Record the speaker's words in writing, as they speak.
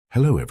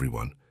Hello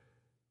everyone.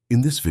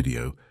 In this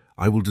video,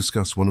 I will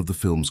discuss one of the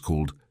films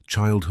called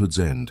Childhood's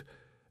End,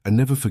 and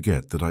never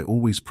forget that I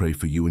always pray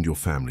for you and your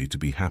family to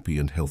be happy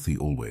and healthy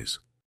always.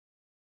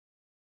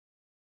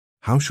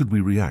 How should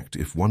we react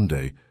if one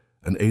day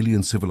an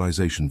alien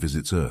civilization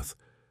visits Earth?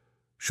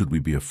 Should we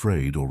be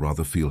afraid or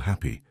rather feel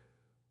happy?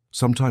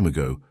 Some time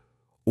ago,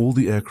 all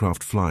the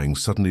aircraft flying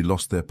suddenly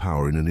lost their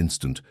power in an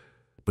instant,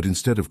 but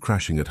instead of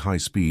crashing at high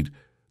speed,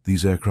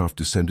 these aircraft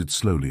descended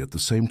slowly at the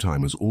same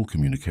time as all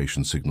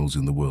communication signals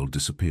in the world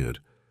disappeared.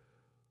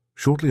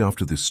 Shortly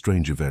after this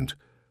strange event,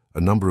 a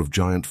number of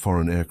giant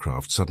foreign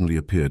aircraft suddenly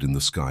appeared in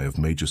the sky of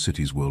major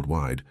cities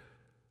worldwide,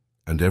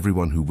 and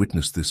everyone who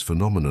witnessed this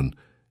phenomenon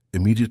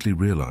immediately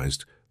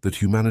realized that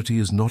humanity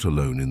is not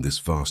alone in this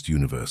vast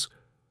universe.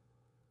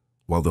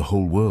 While the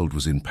whole world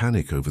was in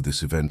panic over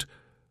this event,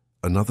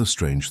 another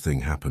strange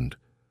thing happened.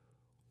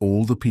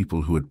 All the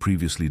people who had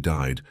previously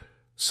died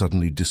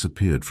suddenly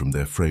disappeared from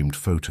their framed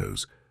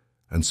photos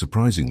and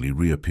surprisingly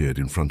reappeared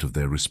in front of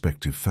their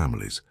respective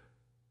families.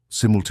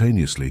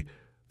 Simultaneously,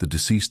 the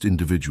deceased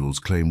individuals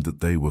claimed that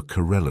they were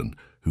Corellan,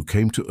 who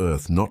came to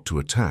Earth not to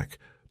attack,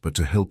 but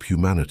to help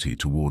humanity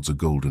towards a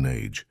golden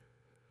age,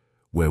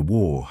 where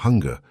war,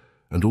 hunger,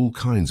 and all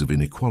kinds of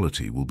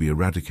inequality will be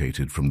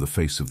eradicated from the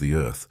face of the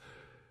Earth,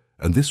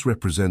 and this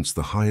represents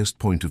the highest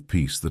point of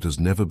peace that has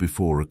never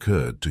before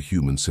occurred to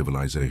human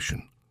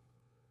civilization.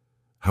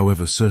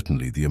 However,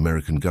 certainly the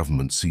American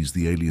government sees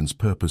the aliens'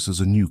 purpose as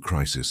a new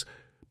crisis,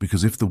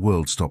 because if the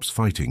world stops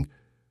fighting,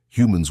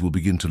 humans will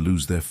begin to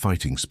lose their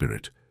fighting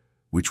spirit,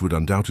 which would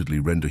undoubtedly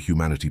render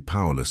humanity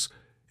powerless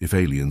if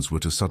aliens were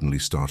to suddenly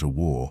start a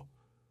war.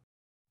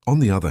 On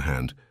the other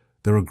hand,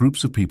 there are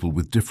groups of people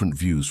with different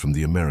views from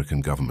the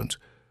American government.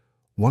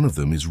 One of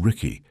them is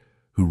Ricky,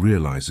 who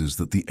realizes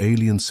that the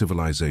alien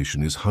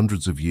civilization is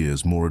hundreds of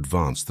years more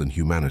advanced than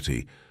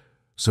humanity,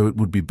 so it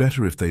would be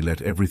better if they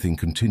let everything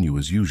continue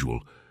as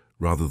usual,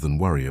 rather than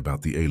worry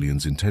about the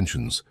aliens'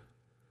 intentions.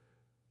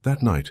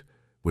 That night,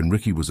 when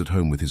Ricky was at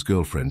home with his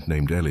girlfriend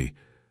named Ellie,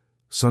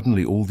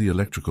 suddenly all the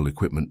electrical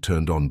equipment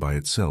turned on by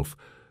itself,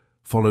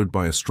 followed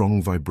by a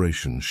strong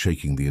vibration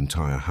shaking the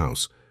entire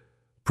house,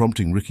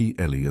 prompting Ricky,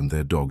 Ellie, and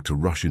their dog to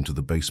rush into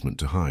the basement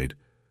to hide.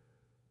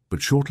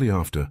 But shortly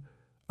after,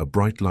 a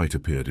bright light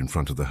appeared in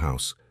front of the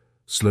house,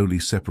 slowly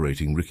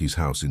separating Ricky's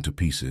house into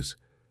pieces.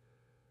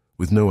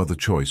 With no other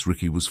choice,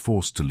 Ricky was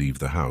forced to leave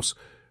the house,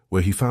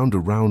 where he found a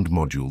round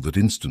module that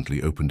instantly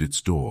opened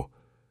its door.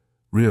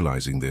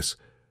 Realizing this,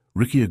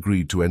 Ricky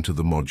agreed to enter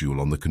the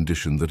module on the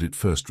condition that it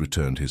first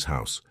returned his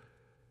house.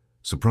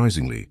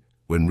 Surprisingly,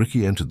 when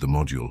Ricky entered the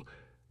module,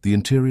 the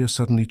interior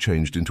suddenly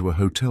changed into a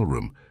hotel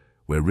room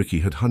where Ricky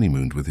had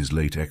honeymooned with his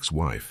late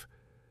ex-wife.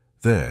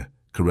 There,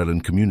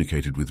 Corellan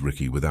communicated with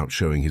Ricky without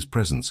showing his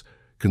presence,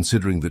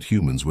 considering that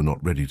humans were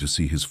not ready to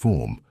see his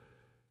form.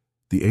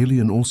 The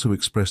alien also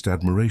expressed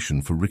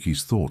admiration for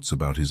Ricky's thoughts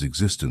about his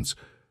existence,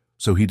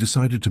 so he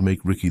decided to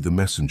make Ricky the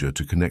messenger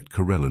to connect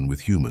Corellan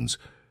with humans.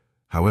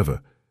 However,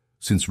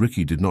 since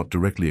Ricky did not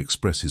directly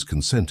express his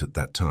consent at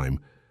that time,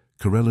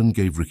 Corellan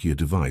gave Ricky a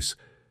device,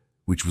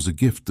 which was a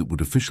gift that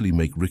would officially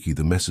make Ricky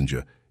the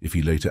messenger if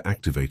he later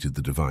activated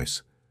the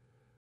device.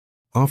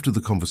 After the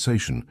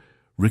conversation,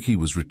 Ricky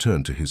was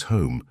returned to his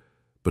home,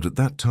 but at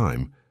that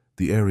time,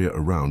 the area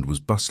around was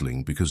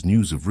bustling because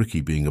news of Ricky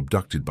being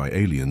abducted by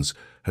aliens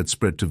had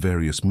spread to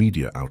various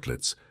media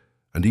outlets,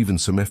 and even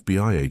some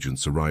FBI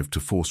agents arrived to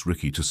force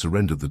Ricky to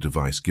surrender the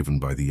device given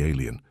by the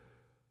alien.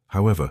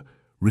 However,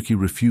 Ricky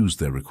refused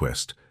their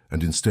request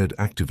and instead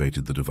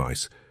activated the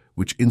device,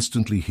 which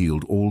instantly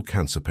healed all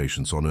cancer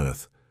patients on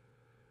Earth.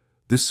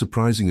 This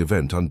surprising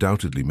event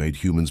undoubtedly made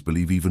humans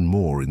believe even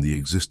more in the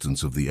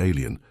existence of the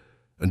alien,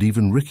 and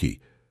even Ricky,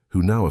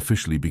 who now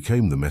officially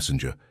became the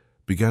messenger,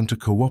 began to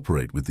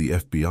cooperate with the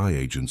FBI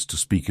agents to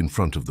speak in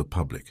front of the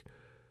public.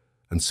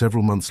 And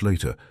several months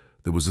later,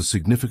 there was a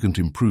significant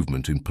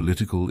improvement in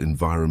political,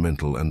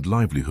 environmental, and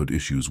livelihood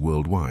issues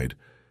worldwide.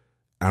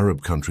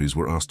 Arab countries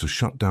were asked to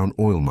shut down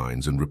oil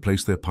mines and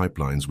replace their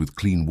pipelines with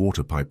clean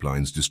water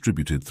pipelines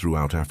distributed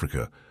throughout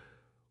Africa.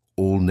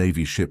 All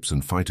Navy ships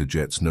and fighter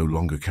jets no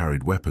longer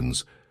carried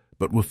weapons,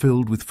 but were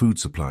filled with food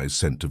supplies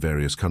sent to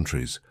various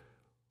countries.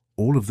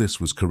 All of this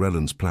was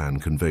Corellan's plan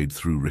conveyed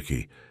through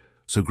Ricky,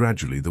 so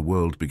gradually the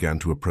world began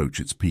to approach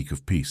its peak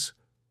of peace.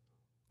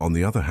 On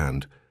the other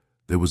hand,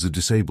 there was a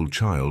disabled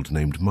child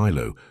named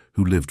Milo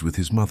who lived with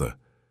his mother,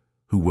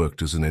 who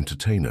worked as an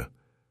entertainer.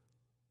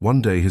 One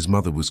day his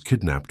mother was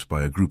kidnapped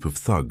by a group of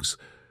thugs,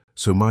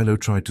 so Milo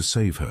tried to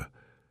save her,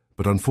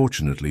 but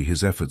unfortunately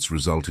his efforts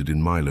resulted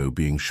in Milo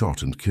being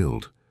shot and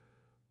killed.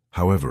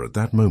 However, at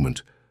that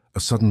moment, a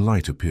sudden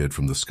light appeared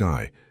from the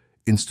sky,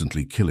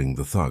 instantly killing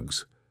the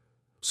thugs.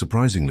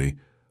 Surprisingly,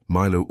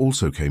 Milo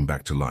also came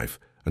back to life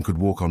and could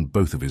walk on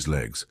both of his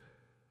legs.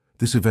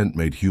 This event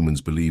made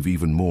humans believe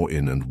even more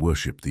in and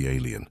worship the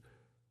alien.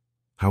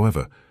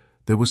 However,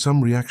 there were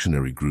some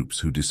reactionary groups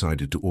who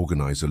decided to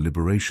organize a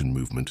liberation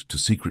movement to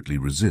secretly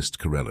resist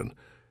Corellan,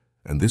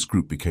 and this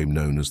group became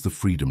known as the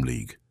Freedom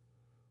League.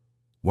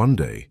 One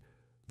day,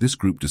 this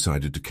group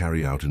decided to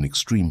carry out an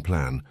extreme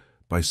plan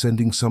by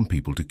sending some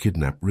people to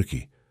kidnap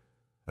Ricky,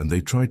 and they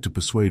tried to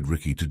persuade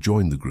Ricky to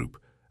join the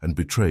group and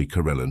betray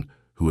Karelin,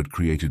 who had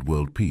created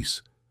world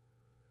peace.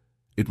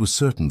 It was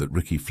certain that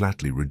Ricky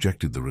flatly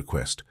rejected the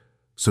request,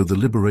 so the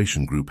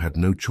liberation group had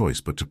no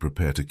choice but to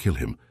prepare to kill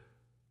him.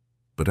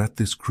 But at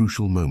this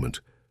crucial moment,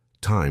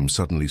 time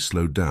suddenly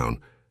slowed down,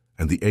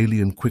 and the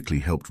alien quickly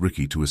helped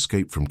Ricky to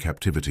escape from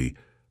captivity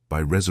by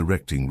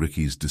resurrecting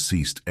Ricky's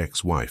deceased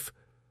ex-wife.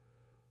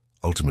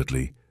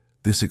 Ultimately,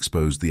 this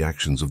exposed the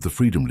actions of the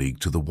Freedom League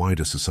to the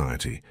wider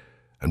society,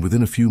 and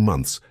within a few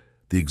months,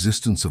 the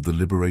existence of the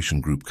Liberation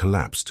Group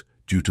collapsed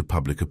due to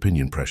public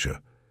opinion pressure.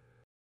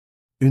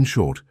 In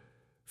short,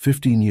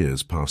 15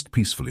 years passed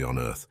peacefully on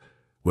Earth,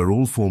 where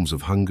all forms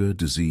of hunger,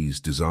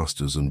 disease,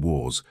 disasters, and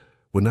wars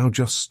were now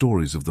just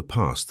stories of the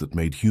past that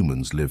made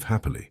humans live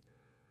happily.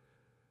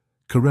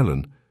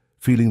 Karelin,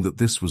 feeling that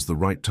this was the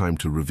right time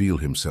to reveal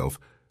himself,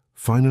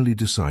 finally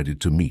decided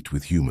to meet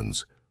with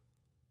humans.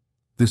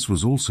 This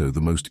was also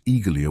the most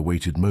eagerly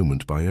awaited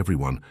moment by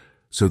everyone,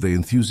 so they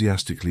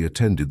enthusiastically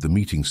attended the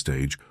meeting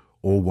stage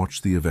or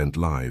watched the event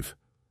live.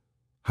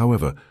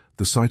 However,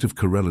 the sight of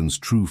Karelin's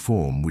true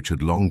form, which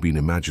had long been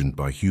imagined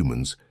by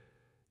humans,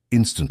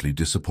 instantly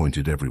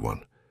disappointed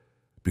everyone,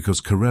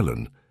 because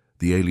Karelin,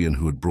 the alien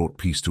who had brought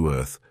peace to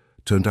Earth,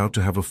 turned out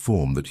to have a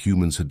form that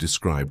humans had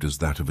described as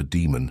that of a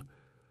demon.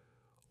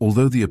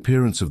 Although the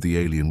appearance of the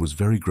alien was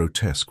very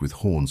grotesque with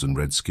horns and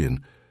red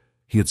skin,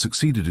 he had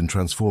succeeded in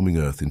transforming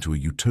Earth into a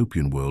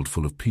utopian world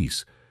full of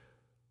peace.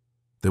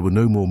 There were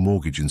no more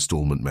mortgage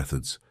installment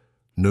methods,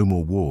 no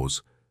more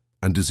wars,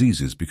 and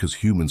diseases because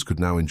humans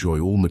could now enjoy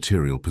all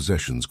material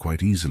possessions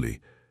quite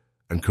easily,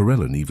 and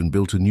Karelin even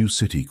built a new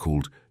city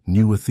called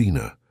New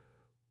Athena.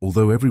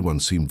 Although everyone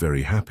seemed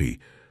very happy,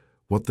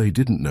 what they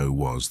didn't know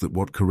was that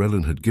what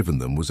Karelin had given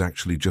them was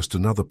actually just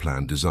another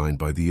plan designed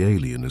by the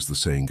alien, as the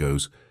saying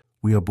goes,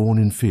 "We are born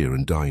in fear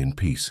and die in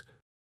peace."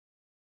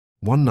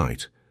 One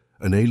night,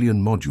 an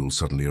alien module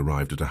suddenly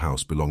arrived at a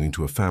house belonging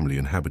to a family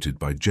inhabited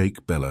by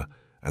Jake, Bella,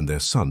 and their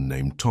son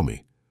named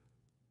Tommy.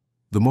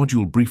 The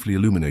module briefly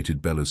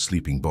illuminated Bella's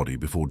sleeping body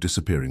before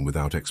disappearing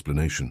without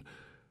explanation.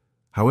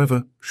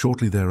 However,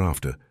 shortly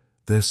thereafter,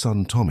 their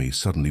son Tommy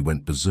suddenly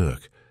went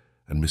berserk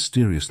and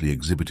mysteriously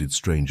exhibited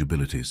strange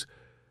abilities.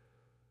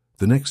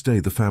 The next day,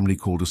 the family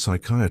called a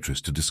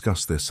psychiatrist to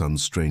discuss their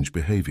son's strange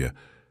behavior,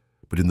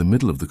 but in the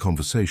middle of the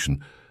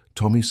conversation,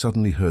 Tommy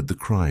suddenly heard the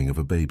crying of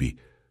a baby,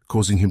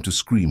 causing him to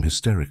scream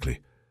hysterically.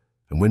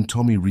 And when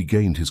Tommy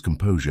regained his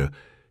composure,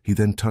 he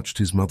then touched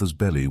his mother's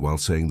belly while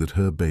saying that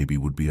her baby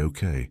would be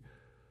okay.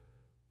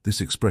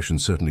 This expression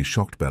certainly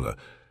shocked Bella,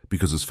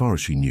 because as far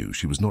as she knew,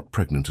 she was not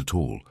pregnant at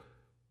all.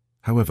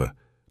 However,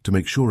 to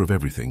make sure of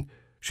everything,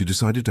 she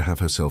decided to have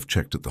herself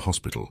checked at the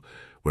hospital,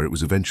 where it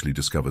was eventually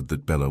discovered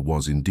that Bella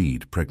was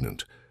indeed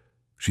pregnant.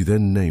 She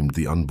then named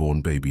the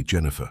unborn baby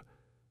Jennifer.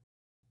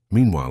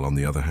 Meanwhile, on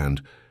the other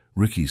hand,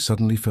 Ricky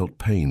suddenly felt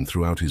pain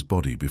throughout his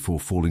body before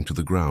falling to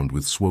the ground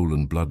with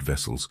swollen blood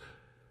vessels.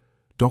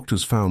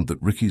 Doctors found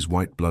that Ricky's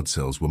white blood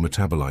cells were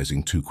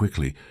metabolizing too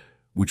quickly,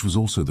 which was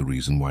also the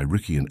reason why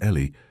Ricky and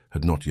Ellie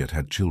had not yet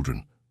had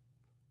children.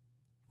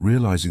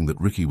 Realizing that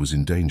Ricky was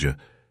in danger,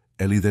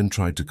 Ellie then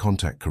tried to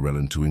contact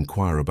Karelin to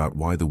inquire about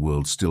why the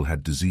world still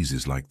had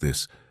diseases like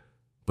this,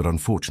 but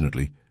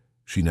unfortunately,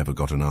 she never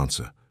got an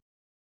answer.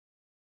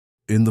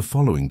 In the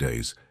following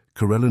days,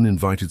 Karelin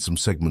invited some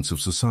segments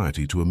of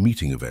society to a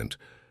meeting event,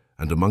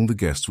 and among the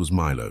guests was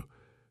Milo,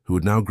 who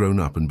had now grown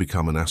up and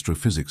become an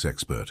astrophysics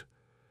expert.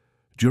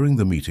 During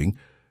the meeting,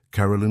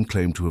 Karelin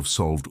claimed to have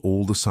solved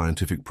all the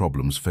scientific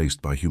problems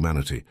faced by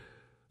humanity,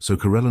 so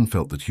Karelin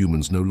felt that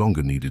humans no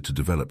longer needed to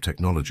develop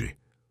technology.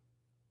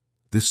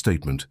 This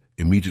statement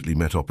immediately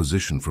met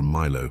opposition from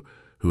Milo,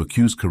 who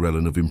accused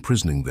Karelin of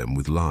imprisoning them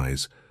with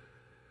lies.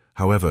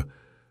 However,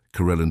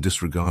 Karelin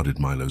disregarded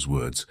Milo's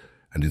words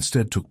and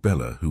instead took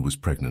Bella, who was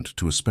pregnant,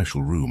 to a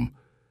special room.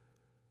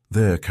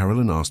 There,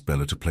 Karelin asked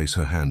Bella to place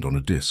her hand on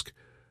a disc,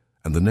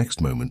 and the next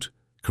moment,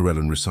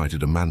 Karelin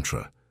recited a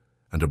mantra,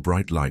 and a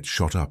bright light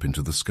shot up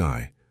into the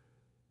sky.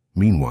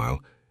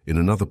 Meanwhile, in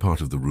another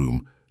part of the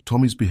room,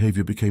 Tommy's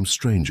behavior became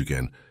strange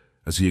again,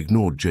 as he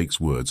ignored Jake's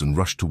words and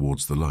rushed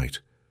towards the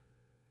light.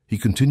 He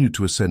continued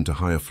to ascend to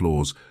higher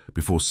floors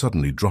before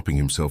suddenly dropping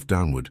himself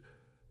downward,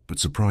 but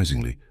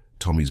surprisingly,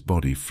 Tommy's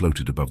body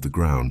floated above the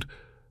ground,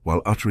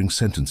 while uttering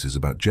sentences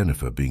about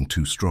Jennifer being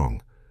too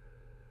strong.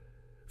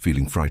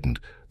 Feeling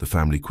frightened, the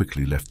family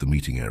quickly left the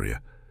meeting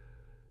area.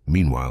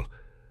 Meanwhile,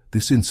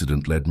 this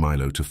incident led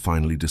Milo to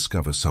finally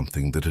discover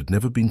something that had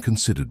never been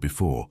considered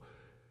before.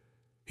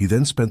 He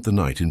then spent the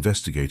night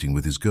investigating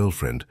with his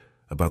girlfriend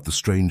about the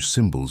strange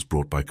symbols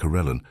brought by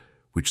Karelin,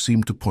 which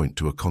seemed to point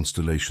to a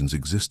constellation's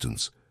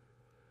existence.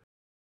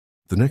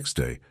 The next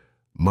day,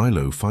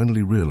 Milo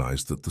finally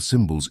realized that the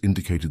symbols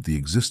indicated the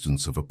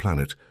existence of a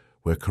planet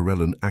where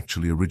Karelin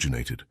actually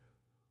originated.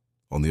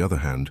 On the other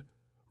hand,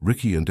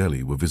 Ricky and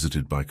Ellie were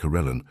visited by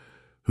Karelin,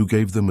 who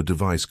gave them a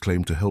device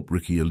claimed to help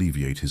Ricky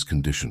alleviate his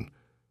condition.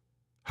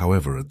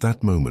 However, at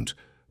that moment,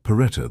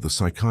 Peretta, the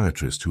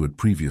psychiatrist who had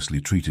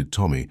previously treated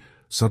Tommy,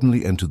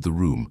 suddenly entered the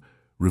room,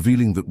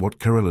 revealing that what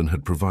Carolyn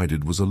had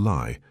provided was a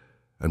lie,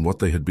 and what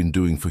they had been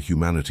doing for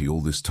humanity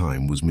all this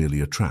time was merely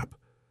a trap.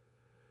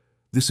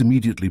 This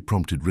immediately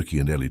prompted Ricky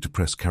and Ellie to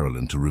press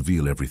Carolyn to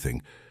reveal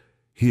everything.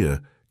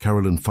 Here,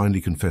 Carolyn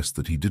finally confessed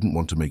that he didn't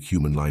want to make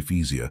human life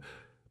easier,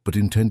 but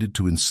intended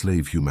to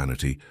enslave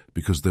humanity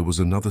because there was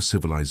another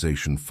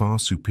civilization far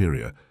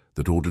superior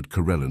that ordered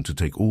Carolyn to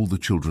take all the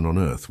children on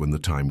Earth when the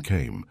time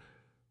came.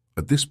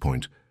 At this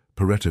point,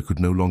 Peretta could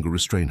no longer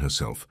restrain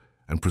herself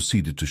and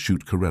proceeded to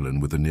shoot Carolyn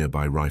with a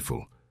nearby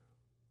rifle.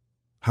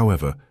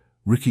 However,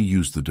 Ricky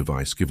used the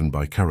device given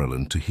by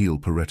Carolyn to heal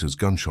Peretta's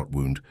gunshot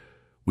wound,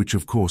 which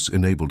of course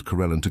enabled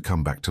Carolyn to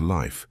come back to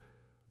life,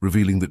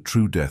 revealing that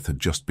true death had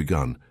just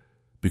begun,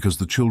 because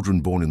the children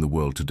born in the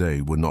world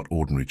today were not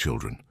ordinary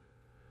children.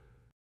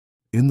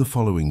 In the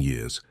following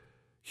years,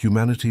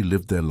 humanity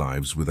lived their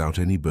lives without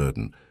any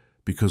burden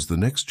because the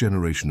next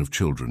generation of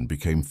children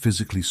became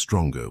physically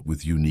stronger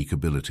with unique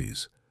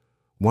abilities.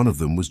 One of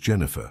them was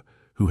Jennifer,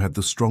 who had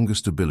the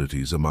strongest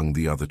abilities among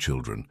the other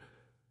children.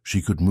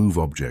 She could move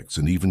objects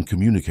and even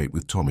communicate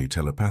with Tommy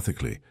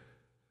telepathically.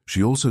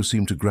 She also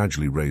seemed to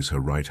gradually raise her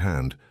right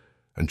hand,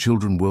 and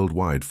children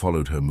worldwide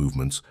followed her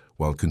movements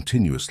while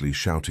continuously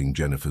shouting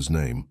Jennifer's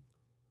name.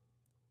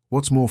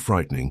 What's more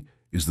frightening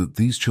is that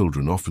these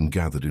children often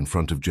gathered in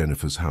front of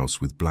Jennifer's house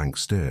with blank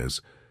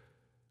stares.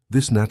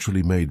 This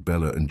naturally made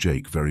Bella and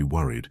Jake very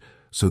worried,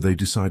 so they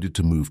decided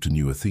to move to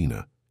New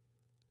Athena.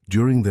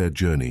 During their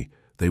journey,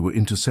 they were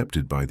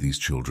intercepted by these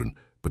children,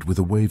 but with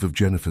a wave of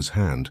Jennifer's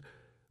hand,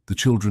 the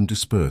children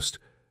dispersed,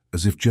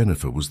 as if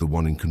Jennifer was the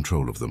one in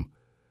control of them.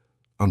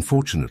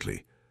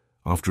 Unfortunately,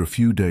 after a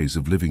few days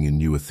of living in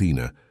New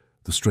Athena,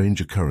 the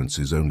strange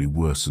occurrences only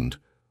worsened.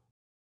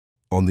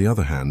 On the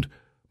other hand,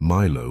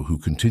 Milo, who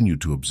continued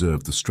to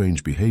observe the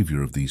strange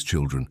behavior of these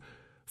children,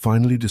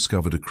 finally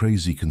discovered a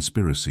crazy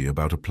conspiracy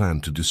about a plan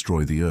to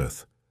destroy the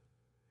Earth.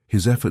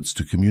 His efforts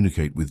to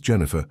communicate with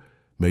Jennifer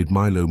made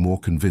Milo more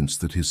convinced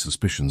that his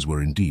suspicions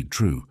were indeed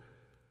true.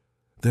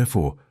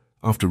 Therefore,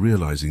 after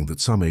realizing that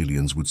some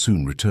aliens would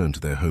soon return to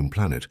their home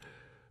planet,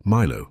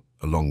 Milo,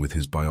 along with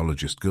his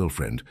biologist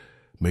girlfriend,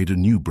 made a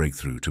new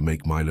breakthrough to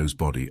make Milo's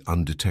body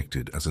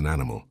undetected as an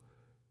animal.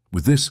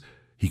 With this,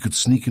 he could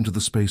sneak into the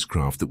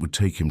spacecraft that would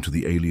take him to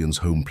the aliens'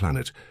 home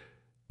planet,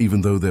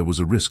 even though there was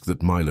a risk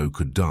that Milo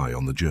could die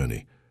on the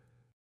journey.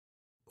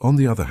 On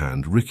the other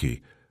hand,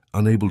 Ricky,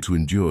 unable to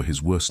endure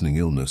his worsening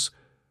illness,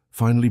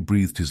 finally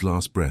breathed his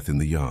last breath in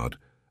the yard,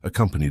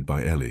 accompanied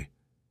by Ellie.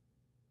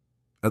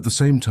 At the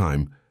same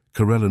time,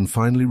 Carolyn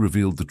finally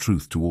revealed the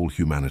truth to all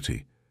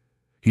humanity.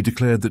 He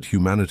declared that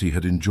humanity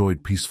had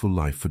enjoyed peaceful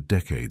life for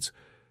decades,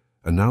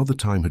 and now the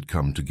time had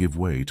come to give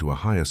way to a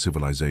higher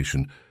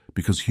civilization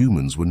because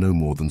humans were no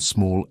more than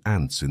small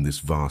ants in this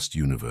vast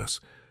universe.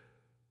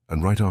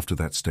 And right after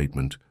that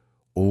statement,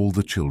 all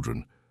the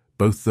children,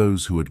 both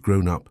those who had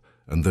grown up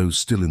and those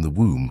still in the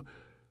womb,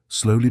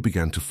 slowly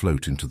began to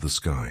float into the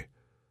sky.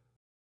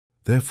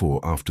 Therefore,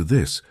 after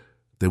this,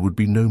 there would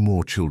be no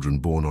more children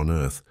born on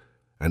Earth,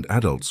 and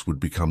adults would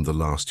become the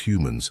last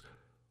humans.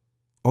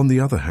 On the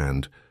other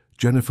hand,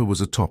 Jennifer was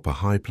atop a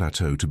high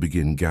plateau to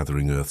begin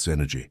gathering Earth's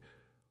energy.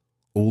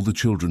 All the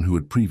children who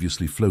had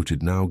previously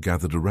floated now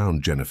gathered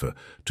around Jennifer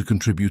to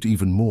contribute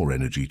even more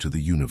energy to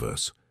the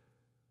universe.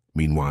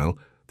 Meanwhile,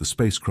 the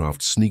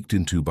spacecraft sneaked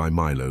into by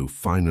Milo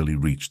finally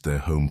reached their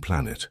home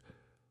planet.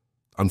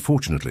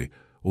 Unfortunately,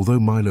 although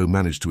Milo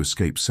managed to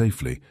escape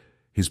safely,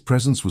 his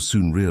presence was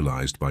soon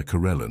realized by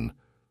Carolyn.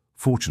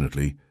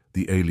 Fortunately,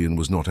 the alien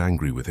was not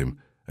angry with him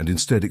and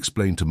instead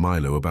explained to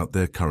Milo about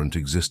their current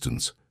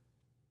existence.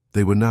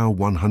 They were now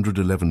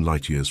 111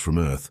 light-years from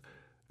Earth,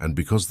 and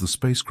because the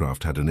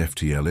spacecraft had an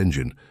FTL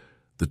engine,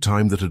 the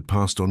time that had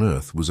passed on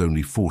Earth was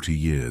only 40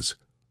 years.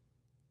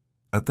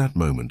 At that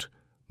moment,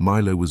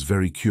 Milo was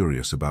very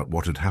curious about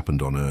what had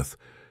happened on Earth,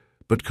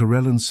 but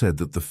Carolyn said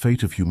that the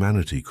fate of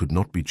humanity could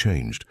not be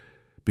changed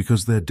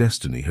because their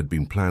destiny had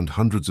been planned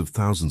hundreds of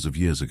thousands of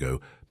years ago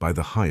by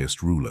the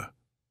highest ruler.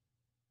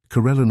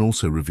 Carolyn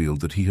also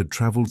revealed that he had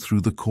traveled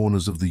through the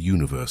corners of the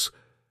universe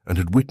and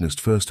had witnessed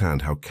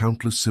firsthand how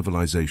countless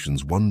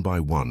civilizations one by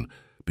one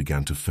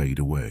began to fade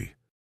away.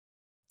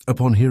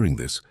 Upon hearing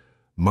this,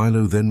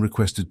 Milo then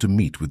requested to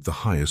meet with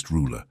the highest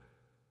ruler.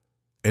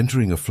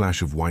 Entering a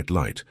flash of white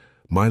light,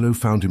 Milo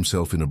found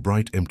himself in a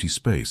bright empty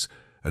space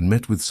and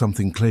met with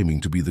something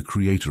claiming to be the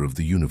creator of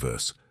the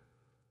universe.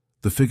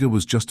 The figure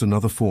was just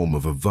another form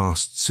of a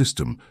vast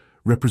system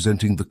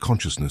representing the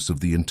consciousness of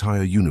the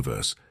entire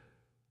universe,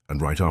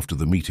 and right after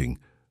the meeting,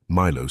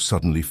 Milo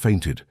suddenly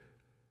fainted.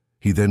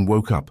 He then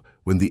woke up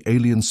when the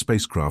alien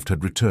spacecraft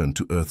had returned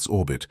to Earth's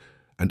orbit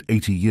and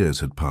 80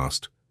 years had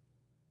passed.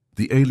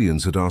 The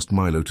aliens had asked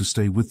Milo to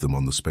stay with them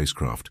on the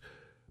spacecraft,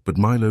 but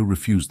Milo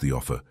refused the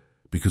offer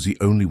because he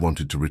only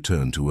wanted to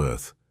return to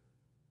Earth.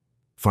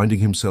 Finding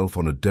himself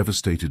on a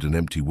devastated and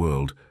empty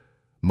world,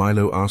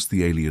 Milo asked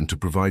the alien to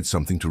provide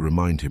something to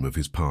remind him of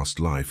his past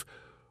life,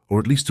 or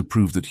at least to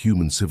prove that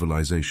human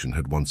civilization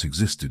had once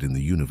existed in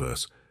the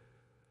universe.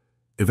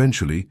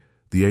 Eventually,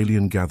 the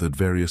alien gathered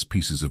various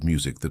pieces of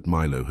music that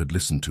Milo had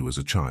listened to as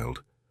a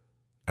child.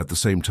 At the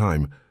same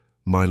time,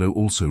 Milo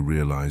also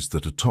realized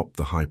that atop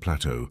the high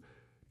plateau,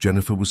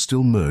 Jennifer was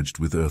still merged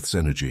with Earth's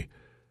energy,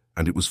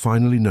 and it was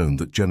finally known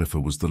that Jennifer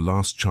was the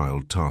last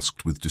child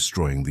tasked with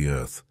destroying the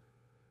Earth.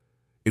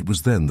 It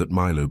was then that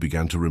Milo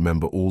began to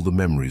remember all the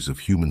memories of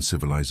human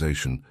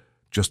civilization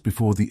just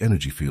before the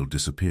energy field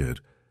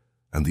disappeared,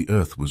 and the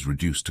Earth was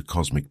reduced to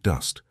cosmic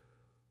dust.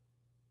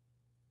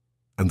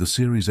 And the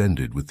series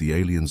ended with the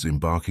aliens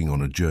embarking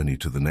on a journey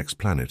to the next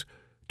planet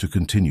to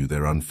continue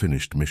their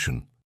unfinished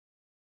mission.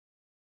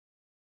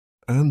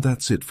 And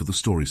that's it for the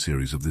story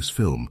series of this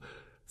film.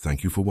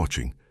 Thank you for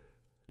watching.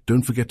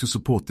 Don't forget to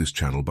support this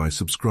channel by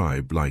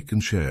subscribe, like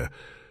and share.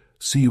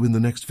 See you in the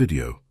next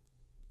video.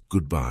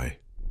 Goodbye.